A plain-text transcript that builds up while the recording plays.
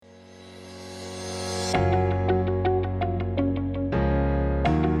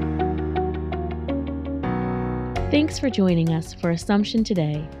Thanks for joining us for Assumption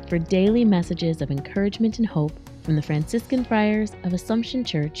Today for daily messages of encouragement and hope from the Franciscan Friars of Assumption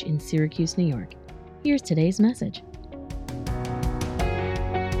Church in Syracuse, New York. Here's today's message.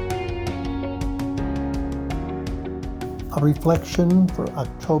 A reflection for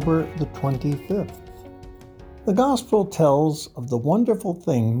October the 25th. The Gospel tells of the wonderful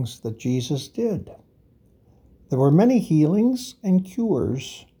things that Jesus did. There were many healings and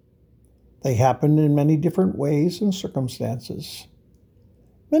cures. They happened in many different ways and circumstances.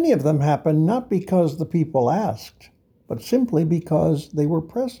 Many of them happened not because the people asked, but simply because they were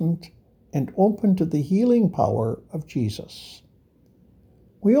present and open to the healing power of Jesus.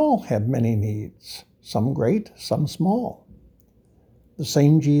 We all have many needs, some great, some small. The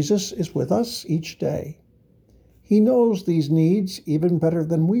same Jesus is with us each day. He knows these needs even better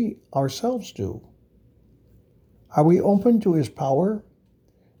than we ourselves do. Are we open to His power?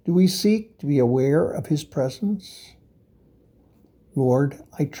 Do we seek to be aware of His presence? Lord,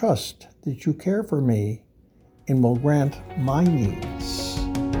 I trust that you care for me and will grant my needs.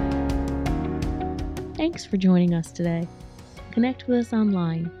 Thanks for joining us today. Connect with us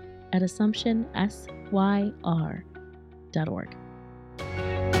online at AssumptionSYR.org.